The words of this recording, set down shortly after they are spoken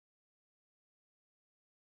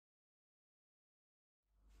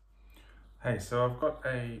Hey, so I've got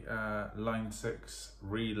a Line6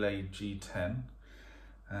 Relay G10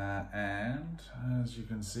 and as you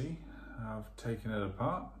can see I've taken it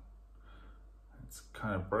apart. It's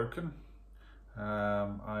kind of broken.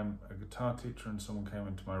 I'm a guitar teacher and someone came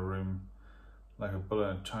into my room like a bull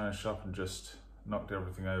in a china shop and just knocked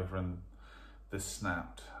everything over and this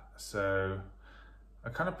snapped. So I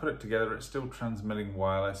kind of put it together. It's still transmitting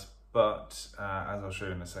wireless, but as I'll show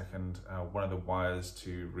you in a second, one of the wires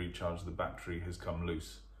to recharge the battery has come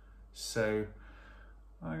loose. So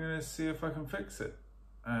I'm going to see if I can fix it,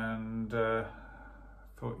 and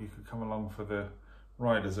thought you could come along for the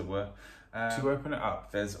ride, as it were. To open it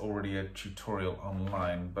up, there's already a tutorial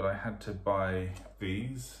online, but I had to buy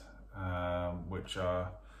these, which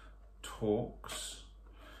are Torx,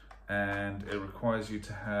 and it requires you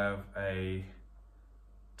to have a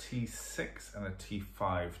T6 and a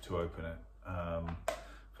T5 to open it.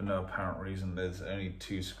 For no apparent reason, there's only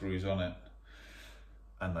 2 screws on it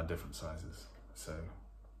and they're different sizes. So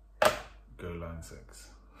go Line6.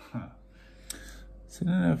 So I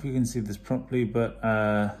don't know if you can see this properly, but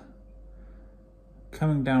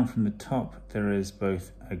coming down from the top there is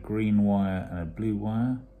both a green wire and a blue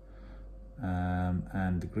wire,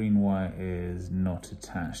 and the green wire is not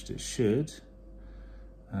attached. It should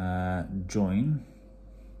join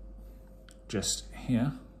just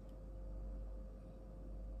here,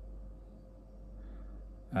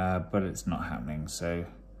 but it's not happening. So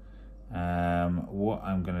what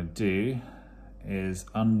I'm going to do is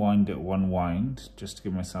unwind it one wind just to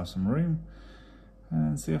give myself some room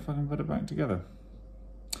and see if I can put it back together.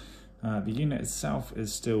 The unit itself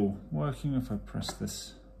is still working. If I press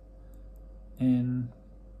this in,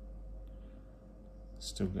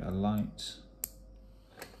 still get a light.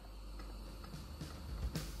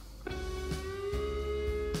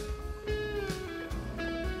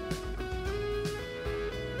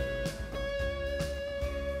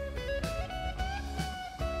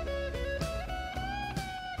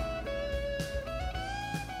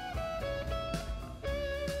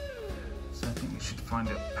 Find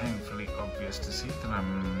it painfully obvious to see that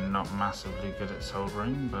I'm not massively good at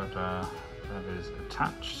soldering, but that is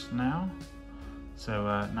attached now. So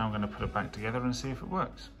now I'm going to put it back together and see if it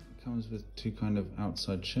works. It comes with 2 kind of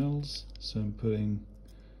outside shells, so I'm putting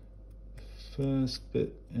the first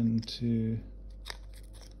bit into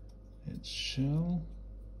its shell.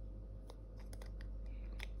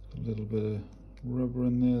 A little bit of rubber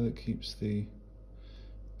in there that keeps the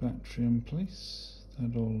battery in place.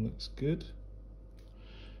 That all looks good.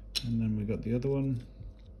 And then we got the other one.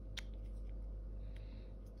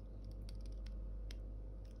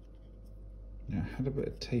 Now I had a bit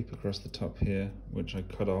of tape across the top here, which I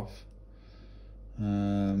cut off.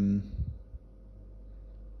 I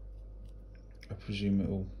presume it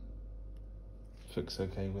will fix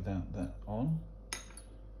okay without that on.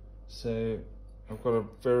 So I've got a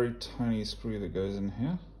very tiny screw that goes in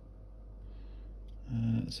here.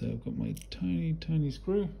 So I've got my tiny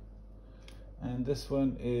screw. And this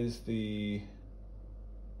one is the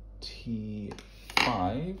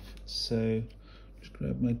T5, so just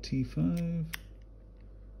grab my T5,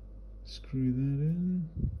 screw that in.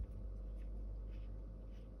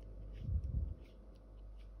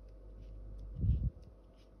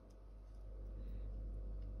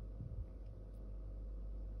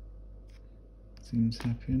 Seems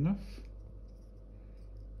happy enough.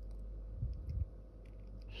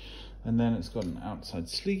 And then it's got an outside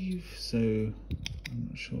sleeve, so I'm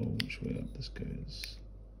not sure which way up this goes.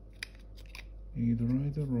 Either,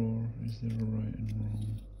 or is there a right and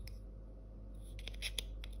wrong?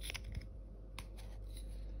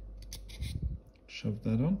 Shove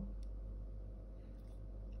that on.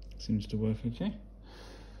 Seems to work okay.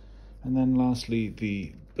 And then lastly,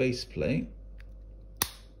 the base plate,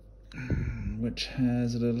 which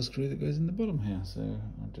has a little screw that goes in the bottom here. So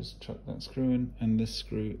I'll just chuck that screw in, and this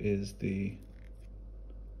screw is the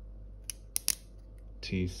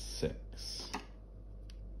T6.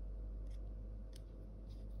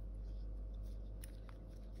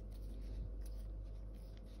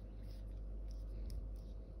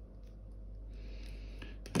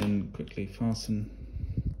 And quickly fasten.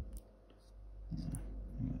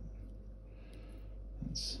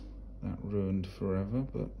 That's that ruined forever,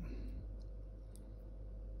 but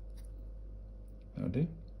that'll do.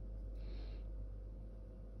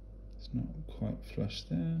 It's not quite flush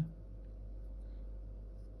there.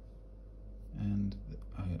 And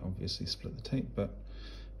I obviously split the tape, but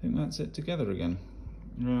I think that's it together again.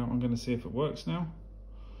 Now I'm going to see if it works now.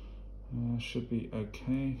 Should be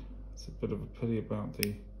okay. It's a bit of a pity about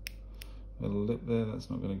the little lip there. That's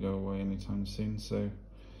not going to go away anytime soon. So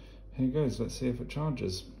here goes. Let's see if it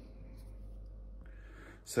charges.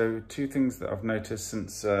 So two things that I've noticed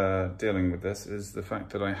since dealing with this is the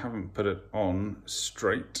fact that I haven't put it on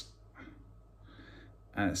straight,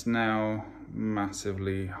 and it's now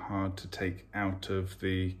massively hard to take out of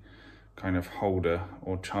the kind of holder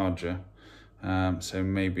or charger. So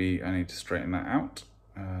maybe I need to straighten that out,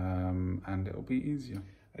 and it'll be easier.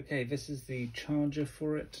 Okay, this is the charger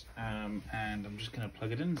for it, and I'm just going to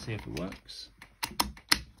plug it in and see if it works.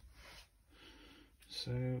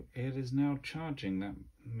 So it is now charging. That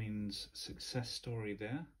means success story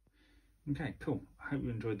there. Okay, cool. I hope you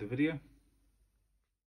enjoyed the video.